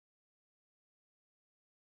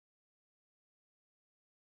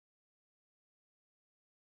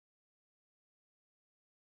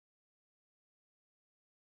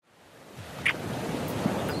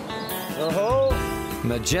Oh-ho!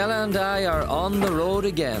 Majellas and I are on the road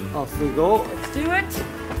again. Off we go. Let's do it.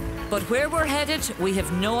 But where we're headed, we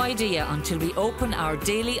have no idea until we open our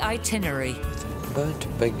daily itinerary. But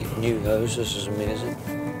big new houses is amazing.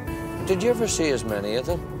 Did you ever see as many of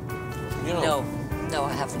them? You know? No,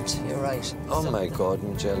 I haven't. You're right. Oh my God,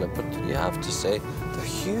 Majellas, but you have to say, they're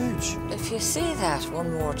huge. If you see that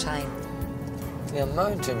one more time. The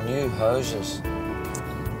amount of new houses.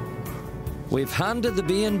 We've handed the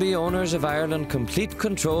B&B owners of Ireland complete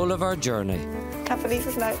control of our journey. Can't believe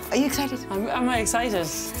it now. Are you excited? I'm excited.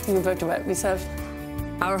 I'm about to wet myself.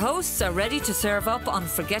 Our hosts are ready to serve up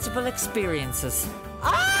unforgettable experiences.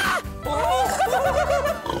 Ah!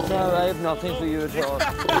 No, I have nothing for you at all.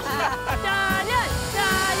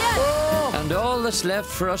 And all that's left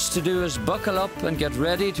for us to do is buckle up and get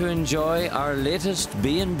ready to enjoy our latest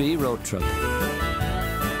B&B road trip.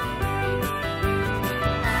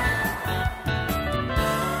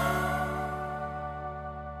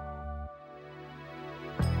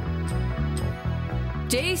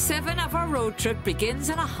 Day 7 of our road trip begins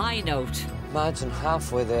on a high note. Imagine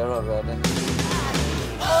halfway there already.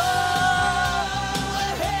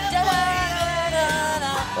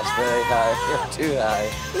 That's very high. You're too high.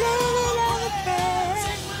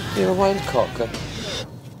 You're a wild cocker.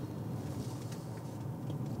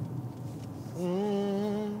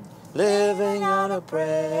 Living on a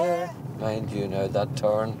prayer. Mind you now, that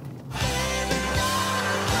turn.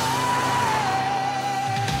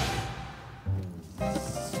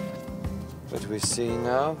 But we see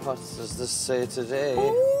now, what does this say today?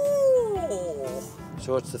 Ooh.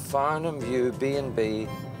 So it's the Farnham View B&B,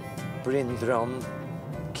 Brindrum,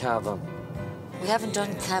 Cavan. We haven't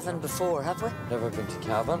done Cavan before, have we? Never been to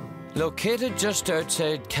Cavan? Located just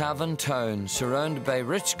outside Cavan town, surrounded by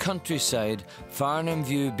rich countryside, Farnham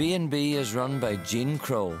View B&B is run by Jean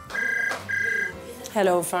Crow.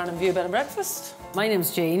 Hello, Farnham View Bed and Breakfast. My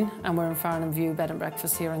name's Jean, and we're in Farnham View Bed and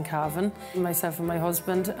Breakfast here in Cavan. Myself and my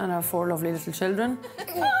husband and our 4 lovely little children.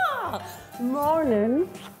 Morning.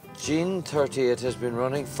 Jean, 38, has been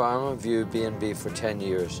running Farnham View B&B for 10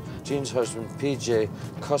 years. Jean's husband, PJ,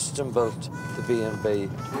 custom built the B&B.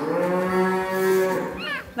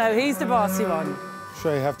 Now, he's the bossy one.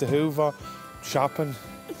 Sure, you have to hoover, shopping,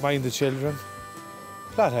 mind the children.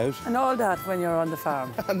 Flat out. And all that when you're on the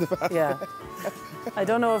farm. On the farm. Yeah. I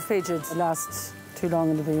don't know if PJ would last too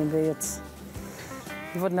long in the B&B.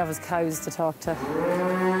 He wouldn't have his cows to talk to.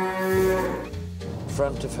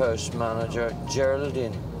 Front of house manager,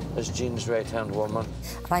 Geraldine, is Jean's right-hand woman.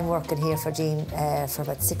 I'm working here for Jean for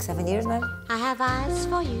about 6-7 years now. I have eyes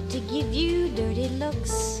for you to give you dirty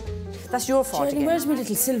looks. That's your fault Jenny, again. where's my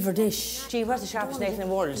little silver dish? Jean, where's the sharpest knife in the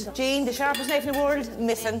world? Jean, the sharpest knife in the world,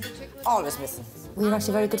 missing. Always missing. We were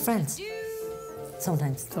actually very good friends.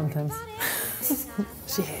 Sometimes. Sometimes.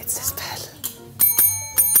 She hates this bell.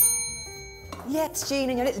 Yes, Jean,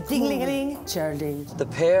 and your little ding-ling-a-ling. Geraldine. The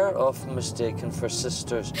pair often mistaken for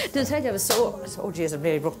sisters. Did I tell you I was so... Oh, jeez, I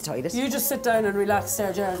nearly broke the toilet. You just sit down and relax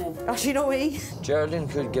there, Geraldine. Actually, you know me. Geraldine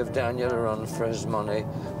could give Daniel a run for his money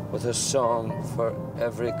with a song for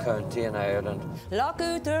every county in Ireland. Lock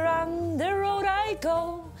out around the road I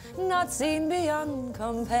go, not seen beyond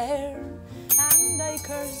compare. And I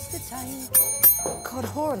curse the time. God,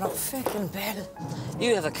 whore, not fucking bell.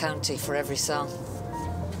 You have a county for every song.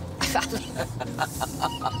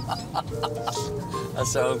 A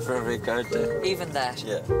song for every county. Even that.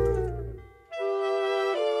 Yeah.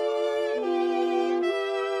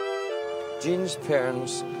 Jean's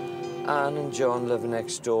parents, Anne and John, live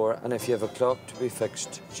next door, and if you have a clock to be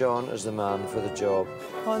fixed, John is the man for the job.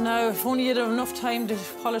 Oh, now, if only you'd have enough time to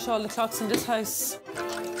polish all the clocks in this house.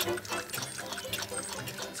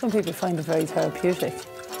 Some people find it very therapeutic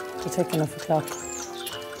to ticking off a clock.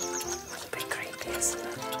 It's a bit creepy, isn't it?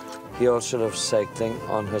 He also loves cycling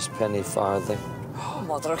on his penny farthing. Oh,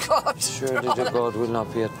 mother of God. Surely to God will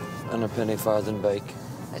not be on a penny farthing bike.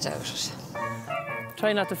 I doubt it.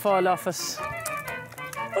 Try not to fall off it.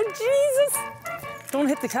 Oh, Jesus! Don't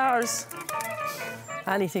hit the cars.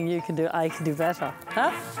 Anything you can do, I can do better.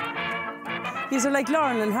 Huh? These are like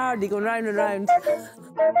Lauren and Hardy going round and round.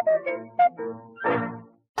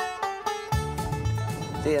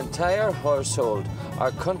 The entire household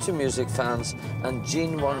are country music fans, and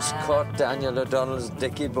Jean once caught Daniel O'Donnell's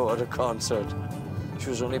Dickie Bow at a concert. She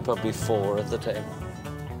was only probably 4 at the time.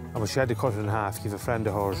 And she had to cut it in half, give a friend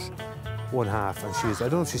of hers one half, and I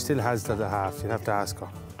don't know if she still has the other half. You'd have to ask her.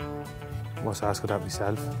 I must ask her that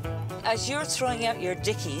myself. As you're throwing out your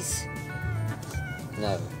dickies...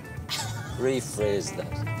 No. Rephrase that.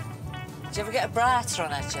 Did you ever get a bra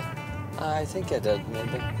thrown at you? I think I did,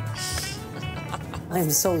 maybe. I'm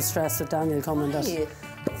so stressed with Daniel coming that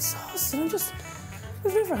exhausted.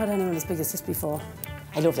 We've never had anyone as big as this before.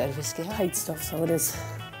 I love that whiskey. I hate stuff, so it is.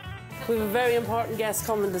 We have a very important guest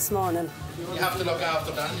coming this morning. You have to look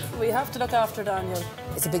after Daniel. We have to look after Daniel.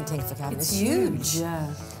 It's a big thing for Cavan. It's huge.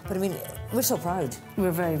 Yeah. But I mean, we're so proud. We're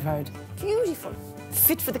very proud. Beautiful.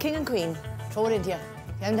 Fit for the king and queen. Throw it into you.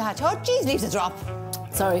 Down the hatch. Oh, jeez, leave the drop.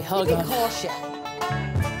 Sorry, hold Big on. horse, yeah.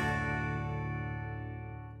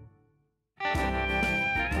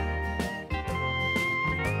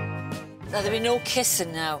 Now, there'll be no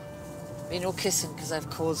kissing now. There'll be no kissing because I have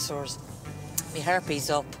cold sores. My herpes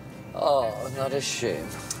up. Oh, not a shame.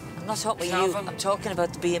 I'm not talking about you. I'm talking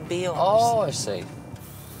about the B&B owners. Oh, I see.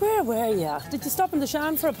 Where were you? Did you stop in the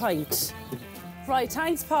Shan for a pint? Right,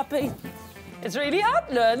 thanks, Poppy. It's really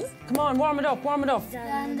happening. Come on, warm it up, warm it up.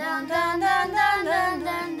 Dun, dun, dun, dun, dun, dun,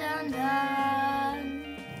 dun, dun,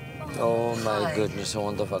 dun. Oh, my goodness, I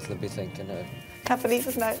wonder what they'll be thinking now. Can't believe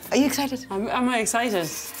it now. Are you excited? Am I excited?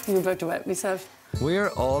 I'm about to wet myself. We're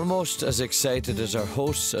almost as excited as our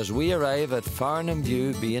hosts as we arrive at Farnham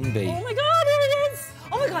View B&B. Oh, my God, here it is.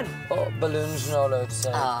 Oh, my God. Oh, balloons and all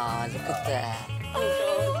outside. Ah, look at that.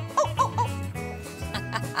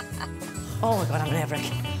 Oh, my God, I'm an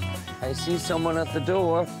Everick. I see someone at the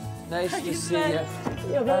door. Nice to see you.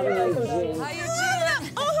 You're very welcome. How you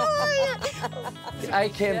doing? I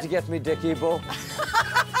came to get me Dickie Bo.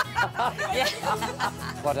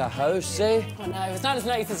 What a house, eh? Oh, no, it's not as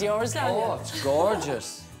nice as yours, Daniel. Oh, it's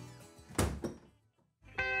gorgeous.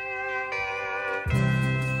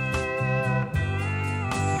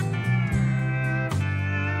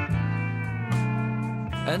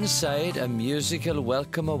 Inside, a musical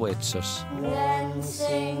welcome awaits us. Then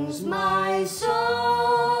sings my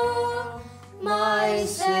soul, my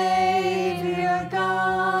Saviour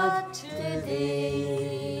God, to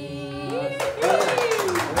thee.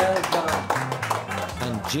 Well done.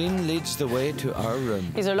 And Jean leads the way to our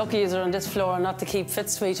room. He's lucky he's on this floor and not to keep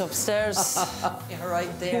Fitzsweet upstairs. You're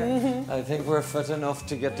right there. I think we're fit enough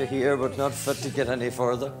to get to here, but not fit to get any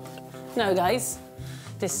further. Now, guys,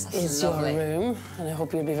 this is lovely. your room, and I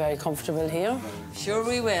hope you'll be very comfortable here. Sure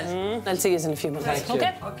we will. I'll see you in a few minutes. Thank you.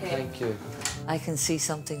 Okay? Okay. Thank you. I can see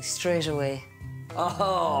something straight away.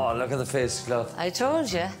 Oh, look at the face cloth. I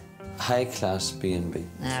told you. High-class B&B.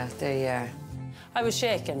 Now, there you are. I was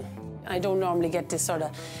shaking. I don't normally get this sort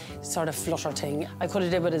of flutter thing. I could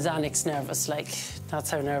have did with a Xanax nervous, like,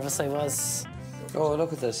 that's how nervous I was. Oh,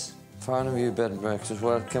 look at this. Farnham View Bed and Breakfast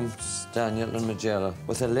welcomes Daniel and Majellas.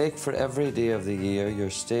 With a lake for every day of the year, your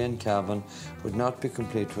stay in Cavan would not be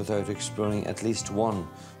complete without exploring at least one.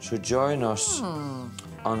 So join us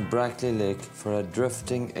on Brackley Lake for a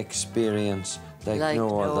drifting experience like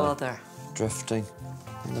no other. Drifting?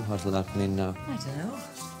 What will that mean now? I don't know.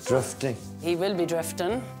 Drifting. He will be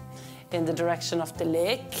drifting in the direction of the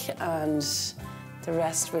lake, and the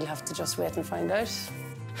rest we'll have to just wait and find out.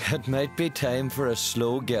 It might be time for a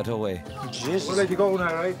slow getaway. We'll let you go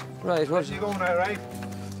now, right? Right, what? Let you go now, right?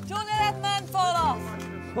 Don't let that man fall off.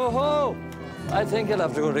 Ho ho! I think I'll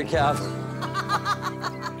have to go to cab.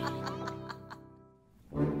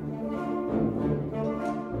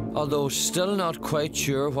 Although still not quite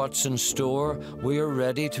sure what's in store, we are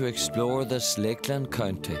ready to explore this lakeland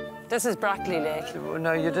county. This is Brackley Lake.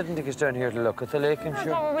 No, you didn't take us down here to look at the lake, I'm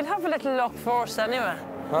sure. Oh, we'll have a little look first anyway.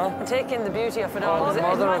 Huh? And take in the beauty of it all. Oh, 'cause it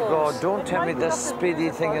Mother of might- God, don't tell me this speedy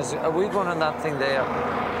thing is... Are we going on that thing there?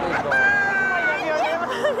 Please God.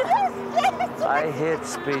 I hate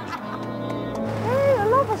speed. Hey, I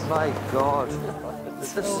love it. My God.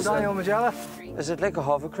 Daniel Majella. Is it like a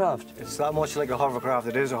hovercraft? It's that much like a hovercraft.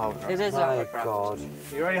 It is a hovercraft. It is My our God.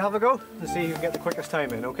 You ready to have a go? Let's see who can get the quickest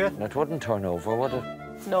time in, okay? It wouldn't turn over, would it?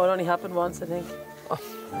 No, it only happened once, I think.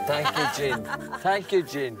 Thank you, Jean. Thank you,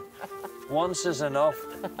 Jean. Once is enough.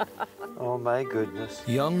 Oh, my goodness.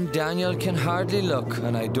 Young Daniel can hardly look,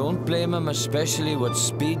 and I don't blame him, especially with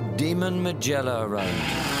speed demon Majellas around.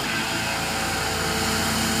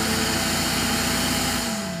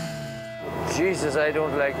 Jesus, I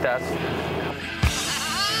don't like that.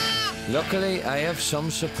 Luckily, I have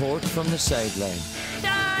some support from the sideline.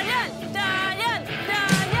 Daniel! Daniel!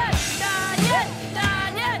 Daniel! Daniel!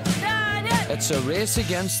 Daniel! Daniel! It's a race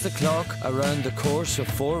against the clock around the course of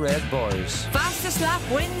 4 red boys. Fastest lap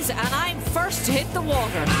wins, and I'm first to hit the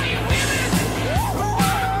water.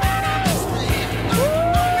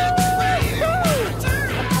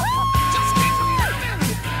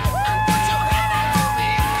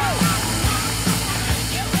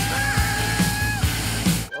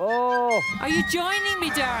 Oh! Are you joining me,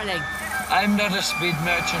 darling? I'm not a speed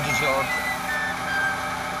merchant at all.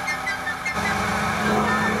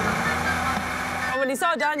 How he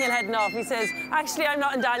saw Daniel heading off, he says, actually, I'm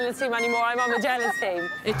not in Daniel's team anymore, I'm on Majellas' team.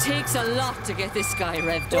 It takes a lot to get this guy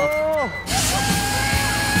revved up.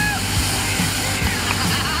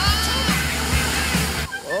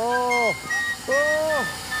 Oh! Oh!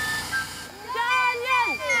 Daniel!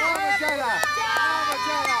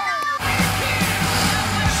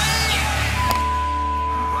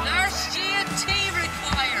 Large G&T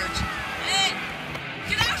required. Hey,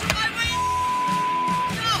 get out of my way!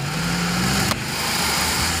 No!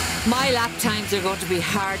 My lap times are going to be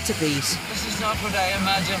hard to beat. This is not what I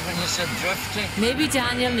imagined when you said drifting. Maybe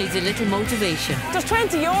Daniel needs a little motivation. There's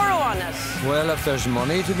 20 euro on it. Well, if there's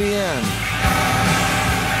money to be earned.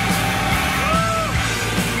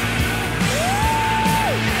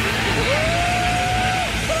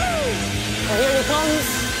 Oh, here he comes.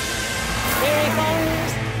 Here he comes.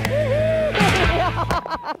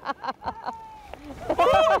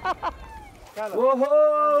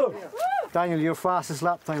 Whoa! Daniel, your fastest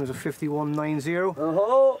lap time was a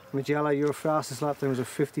 51.90. Majella, your fastest lap time was a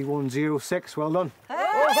 51.06. Well done. Come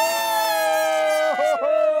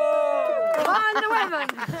on, the women.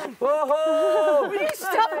 Will you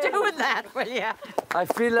stop doing that, will you? I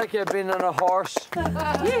feel like I've been on a horse.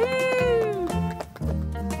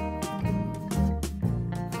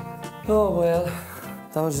 Oh, well,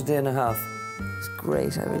 that was a day and a half. It's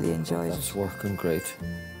great, I really enjoyed it. It's working great.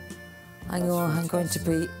 I'm going to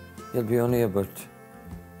be... You'll be only about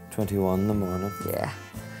 21 in the morning. Yeah.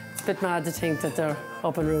 It's a bit mad to think that they're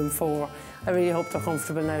up in room 4. I really hope they're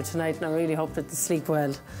comfortable now tonight, and I really hope that they sleep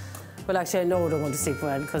well. Well, actually, I know they're going to sleep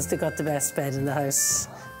well, because they got the best bed in the house.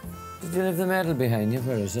 Did you leave the medal behind you?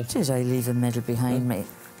 Where is it? Did I leave a medal behind me?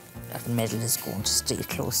 That medal is going to stay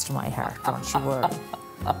close to my heart, don't you worry.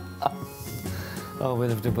 Oh, we'll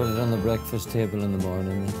have to put it on the breakfast table in the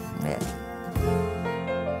morning. Yeah.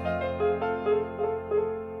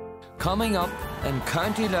 Coming up, in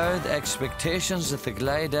County Louth, expectations at the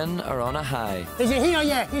Glide Inn are on a high. Is he here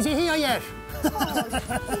yet? Is he here yet?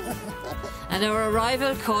 And our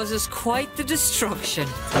arrival causes quite the destruction.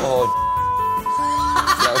 Oh,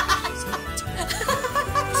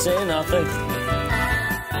 say nothing.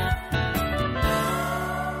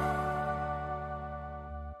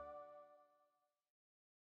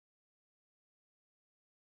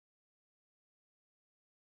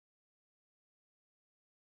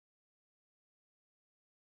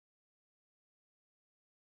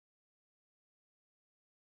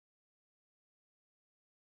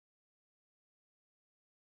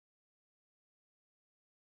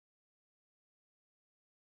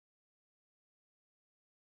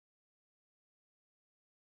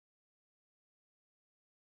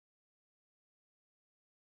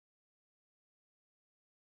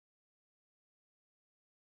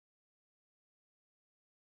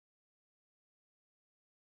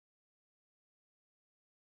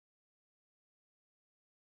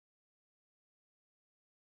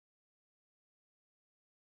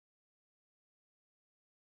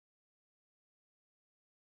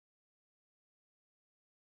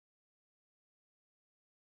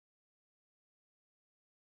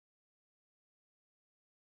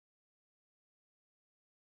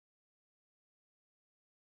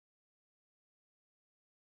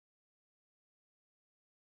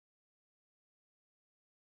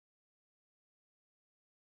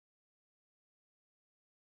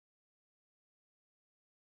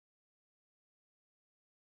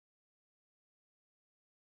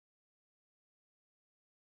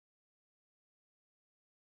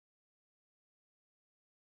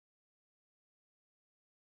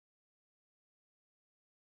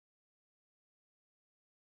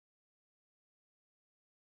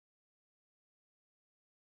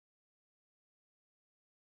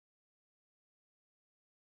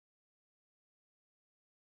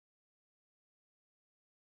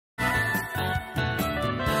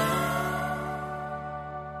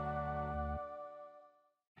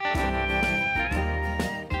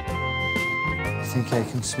 I think I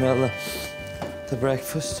can smell the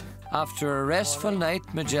breakfast. After a restful night,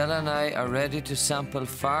 Majella and I are ready to sample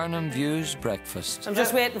Farnham View's breakfast. I'm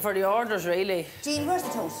just waiting for the orders, really. Jean, where's the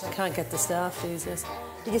toast? I can't get the staff these days.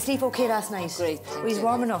 Did you sleep okay last night? Great, Were you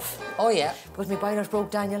warm enough? Oh, yeah. But my boiler's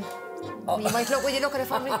broke, Daniel. Oh. You might look, will you look at it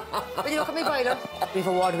for me? Will you look at my boiler? We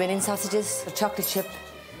have award-winning sausages, a chocolate chip,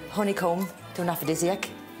 honeycomb, to an aphrodisiac.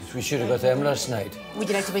 We should have got them last night. Would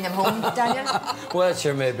you like to bring them home, Daniel? Well,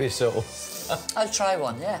 sure, maybe so. I'll try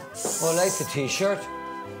one, yeah. Oh, I like the T-shirt.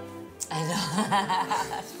 I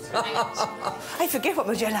know. I forget what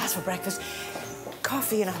Majella has for breakfast.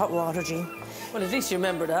 Coffee and a hot water, Jean. Well, at least you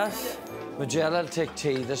remember that. Majella will take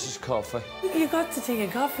tea. This is coffee. You got the tea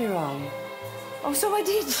and coffee wrong. Oh, so I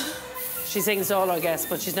did. She sings all, I guess,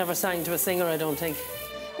 but she's never sang to a singer, I don't think.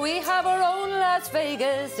 We have our own Las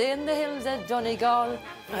Vegas in the hills of Donegal.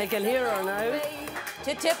 I can hear her now.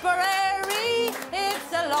 To Tipperary,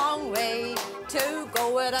 it's a long way. To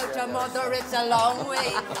go without your mother, it's a long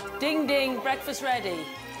way. Ding, ding, breakfast ready.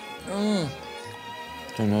 They're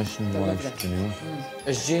nice and washed, you know.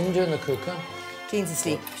 Is Jean doing the cooking? Jean's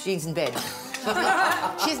asleep. Jean's in bed.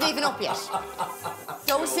 She isn't even up yet.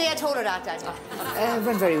 Don't say I told her that, Daniel. It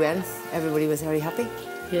went very well. Everybody was very happy.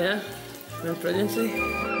 Yeah, went brilliantly.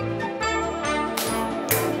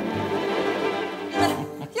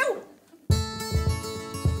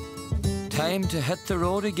 Time to hit the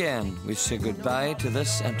road again. We say goodbye to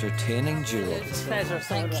this entertaining duo. It's a pleasure.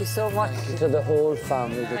 Thank you so much. To the whole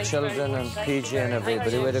family, the children and PJ and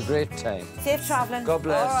everybody. We had a great time. Safe travelling. God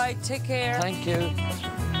bless. All right, take care. Thank you.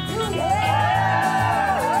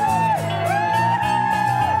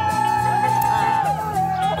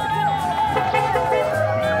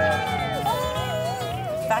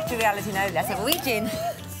 Back to reality now. Let's have a wee gin.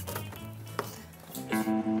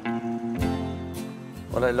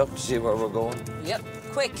 Well, I look to see where we're going. Yep,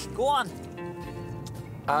 quick, go on.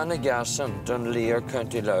 Annagassan, Dunleer,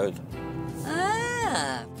 County Louth.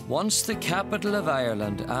 Ah. Once the capital of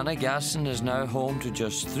Ireland, Annagassan is now home to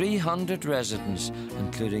just 300 residents,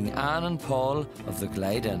 including Anne and Paul of the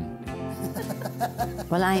Glide Inn.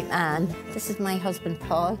 Well, I'm Anne. This is my husband,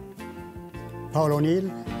 Paul. Paul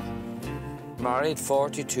O'Neill. Married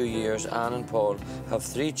 42 years, Anne and Paul have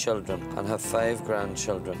 3 children and have 5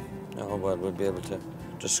 grandchildren. Oh, well, we'll be able to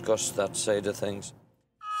discuss that side of things.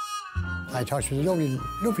 I thought she was a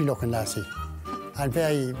lovely looking lassie, and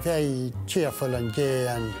very, very cheerful and gay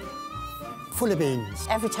and full of beans.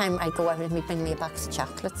 Every time I go out with him, he'd bring me a box of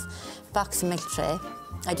chocolates, a box of milk tray.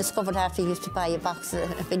 I discovered after he used to buy a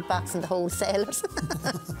big box in the wholesalers.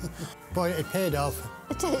 Boy, it paid off.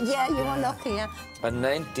 It did, yeah, you were lucky, yeah. In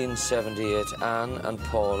 1978, Anne and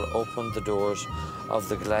Paul opened the doors of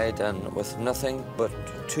the Glide Inn with nothing but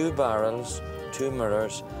 2 barrels, 2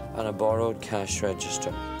 mirrors and a borrowed cash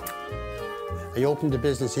register. I opened the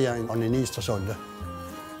business here on an Easter Sunday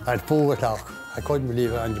at 4 o'clock. I couldn't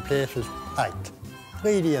believe it, and the place was packed.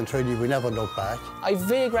 Really and truly, we never looked back. I've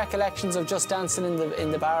vague recollections of just dancing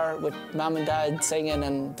in the bar with Mum and Dad singing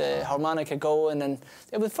and the harmonica going, and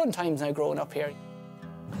it was fun times now growing up here.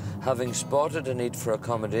 Having spotted a need for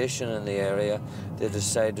accommodation in the area, they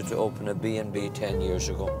decided to open a B&B 10 years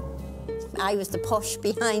ago. I was the push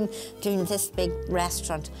behind doing this big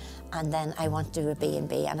restaurant, and then I want to do a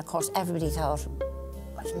B&B, and of course everybody thought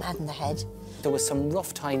I was mad in the head. There was some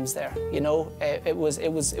rough times there, you know. It was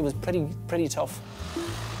pretty tough.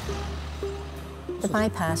 The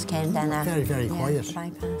bypass came then after. Very, very quiet. The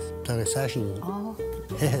bypass. The recession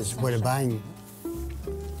hit with a bang.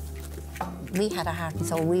 We had a heart and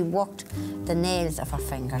soul. We worked the nails of our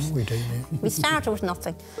fingers. We did, yeah. We started with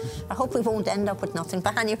nothing. I hope we won't end up with nothing,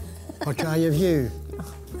 but anyway. What try of you?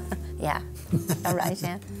 Yeah, all right,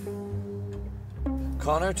 yeah.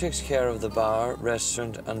 Connor takes care of the bar,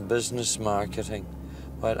 restaurant and business marketing,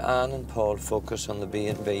 while Anne and Paul focus on the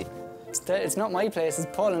B&B. It's not my place, it's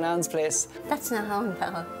Paul and Anne's place. That's not wrong,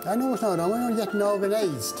 Paul. I know it's not wrong, we're only getting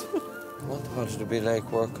organised. What would it be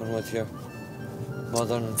like working with your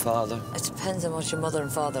mother and father? It depends on what your mother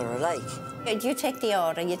and father are like. Did you take the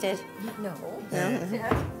order? You did? No.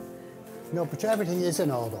 No, but everything is in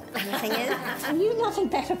order. Everything is? Have you nothing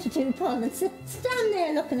better to do, Paul, than stand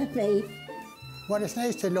there looking at me? Well, it's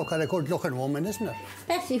nice to look at a good-looking woman, isn't it?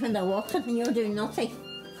 Especially when they're walking and you're doing nothing.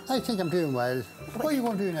 I think I'm doing well. What are you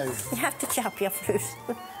going to do now? You have to chop your fruit.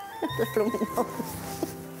 The blooming nose.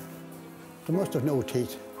 They must have no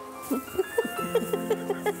teeth.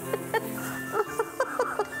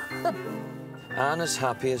 Anne is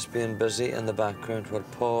happiest being busy in the background while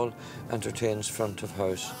Paul entertains front of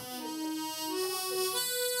house.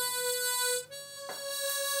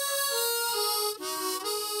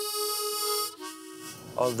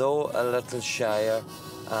 Although a little shyer,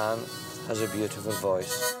 Anne has a beautiful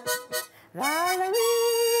voice.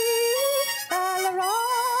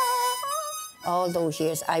 All those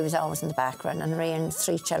years, I was always in the background and rearing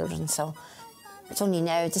 3 children, so it's only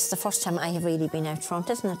now, this is the first time I have really been out front,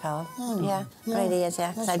 isn't it, Paul? Yeah, really is,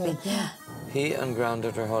 yeah. That's right, yeah. He and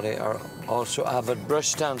granddaughter Holly are also avid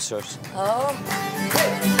brush dancers. Oh.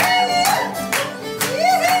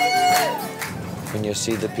 When you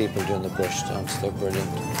see the people doing the brush dance, they're brilliant.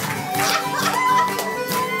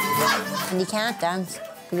 And he can't dance.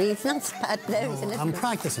 He's not so bad now, isn't it? I'm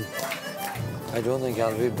practicing. I don't think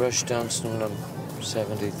I'll be brush dancing when I'm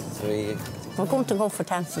 73. We're going to go for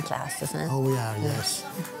dancing classes now. Oh, we are, yes.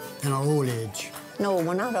 In our old age. No,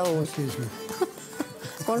 we're not old. Excuse me.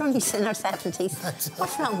 We're only in our 70s.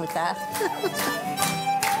 What's wrong with that?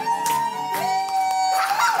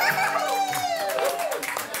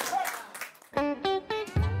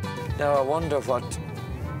 Now, I wonder what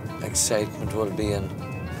excitement will be in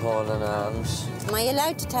Paul and Anne's. Am I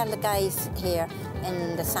allowed to tell the guys here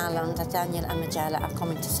in the salon that Daniel and Majella are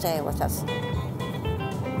coming to stay with us?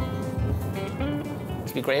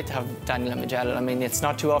 It'd be great to have Daniel and Majella. I mean, it's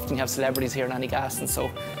not too often you have celebrities here in Annigaston, so...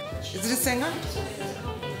 Is it a singer?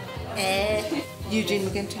 Eugene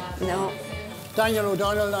McGinty? No. Daniel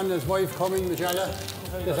O'Donnell and his wife coming, Majella,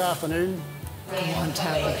 this afternoon.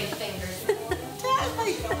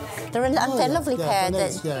 They're a lovely pair.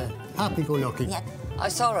 Yeah, happy-go-lucky. Yeah.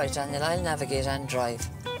 It's all right, Daniel. I'll navigate and drive.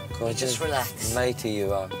 God, Just relax. Mighty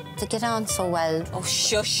you are. They get on so well. Oh,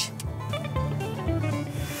 shush.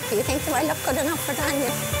 Do you think do I look good enough for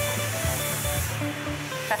Daniel?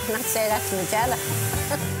 Better not say that to Majella.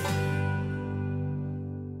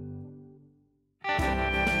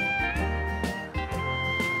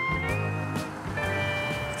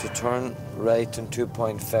 To turn right in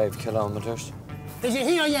 2.5 kilometres. Is he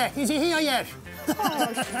here yet? Is he here yet?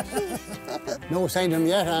 No sign of him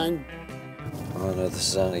yet, Anne. Oh no, this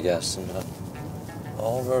is Annigaston.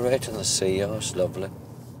 Oh, we're right in the sea. Oh, it's lovely.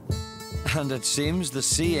 And it seems the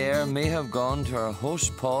sea air may have gone to our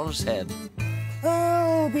host Paul's head.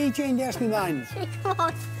 Oh, B.J., there's me man. Come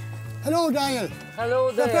on. Hello, Daniel.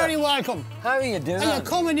 Hello there. You're very welcome. How are you doing? Are you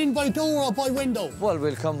coming in by door or by window? Well,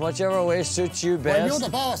 we'll come whichever way suits you best. Well, you're the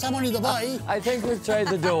boss. I'm only the boy. I think we'll try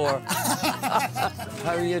the door.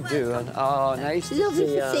 How are you doing? Oh, nice to Lovely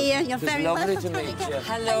see you. to see you. You're very lovely welcome. to meet you.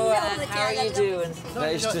 Hello, Anne. How are you doing?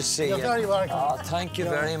 Nice to see you. You're very welcome. Oh, thank you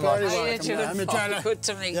very Very much. How are you welcome. doing? I'm Majella. Good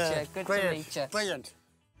to meet Yeah, you. Good brilliant. to meet you. Brilliant.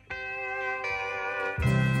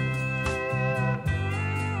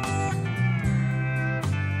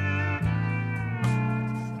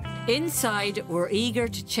 Inside, we're eager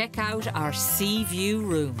to check out our sea view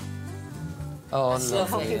room. Oh, I hope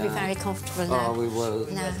lovely. you'll be very comfortable now. Oh, we will.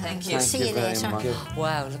 No, Thank you. See you very later. much.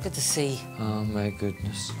 Wow, look at the sea. Oh, my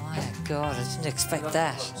goodness. Oh, my God, I didn't expect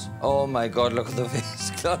that. Oh, my God, look at the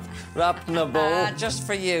face cloth wrapped in a bow. Just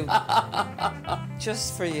for you.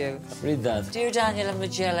 Just for you. Read that. Dear Daniel and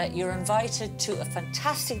Majella, you're invited to a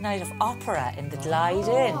fantastic night of opera in the Glide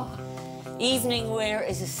Inn. Evening wear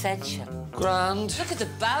is essential. Grand. Look at the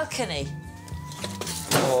balcony.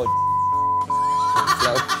 Oh,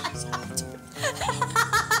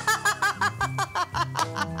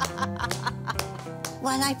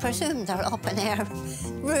 Well, I presume they're up in air.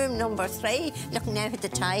 Room number 3, looking out at the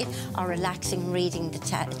tide, or relaxing, reading the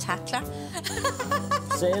Tatler.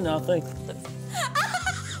 Say nothing.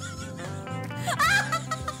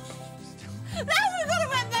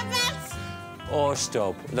 Oh,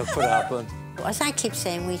 stop. Look what happened. As I keep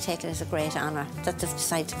saying, we take it as a great honour that they've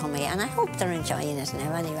decided to come here, and I hope they're enjoying it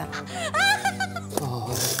now anyway.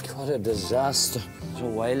 Oh, what a disaster. It's a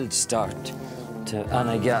wild start to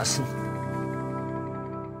Annigaston.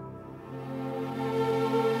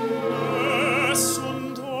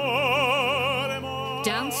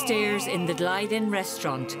 Downstairs in the Glide Inn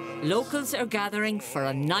restaurant, locals are gathering for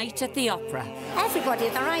a night at the opera. Everybody,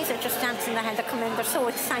 their eyes are just dancing their head. They come in, they're so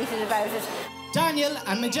excited about it. Daniel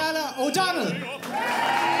and Majella O'Donnell.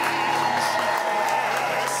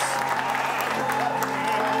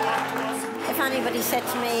 If anybody said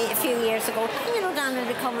to me a few years ago, you know, Daniel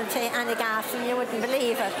will be coming to Annigaston, you wouldn't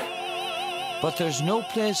believe it. But there's no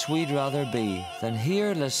place we'd rather be than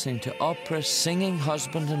here listening to opera's singing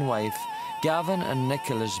husband and wife, Gavin and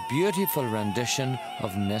Nicola's beautiful rendition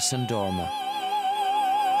of Nessun Dorma.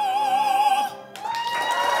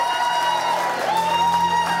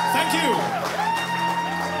 Thank you.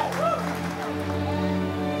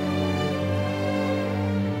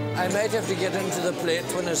 I might have to get into the plate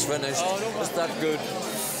when it's finished. Is that good?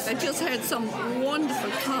 I just heard some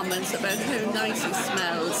wonderful comments about how nice he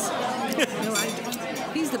smells. No,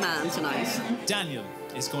 he's the man tonight. Daniel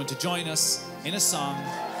is going to join us in a song,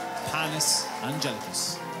 Panis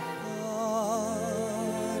Angelicus.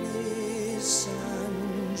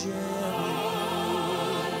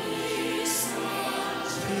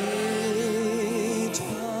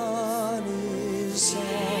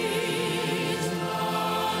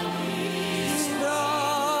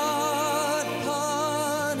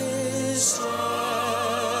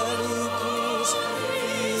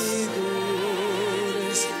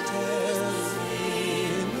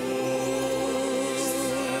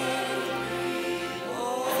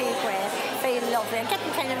 Feel great, feel lovely. I'm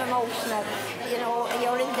getting kind of emotional. you know,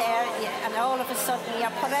 you're in there and all of a sudden you're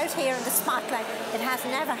put out here in the spotlight. It has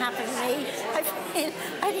never happened to me.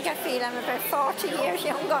 I think I feel I'm about 40 years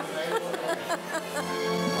younger.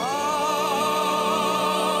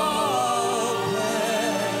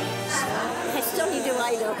 How stunning do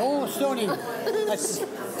I look? Oh, stunning. That's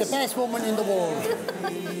the best woman in the world.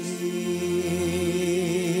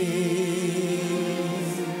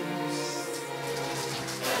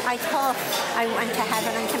 I thought I went to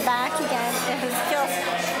heaven and came back again. It was just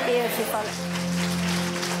beautiful.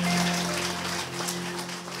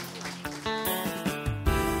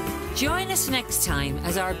 Join us next time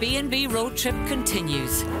as our B&B road trip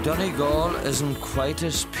continues. Donegal isn't quite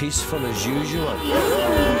as peaceful as usual.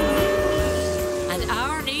 And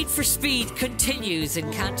our need for speed continues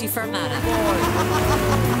in County Fermanagh.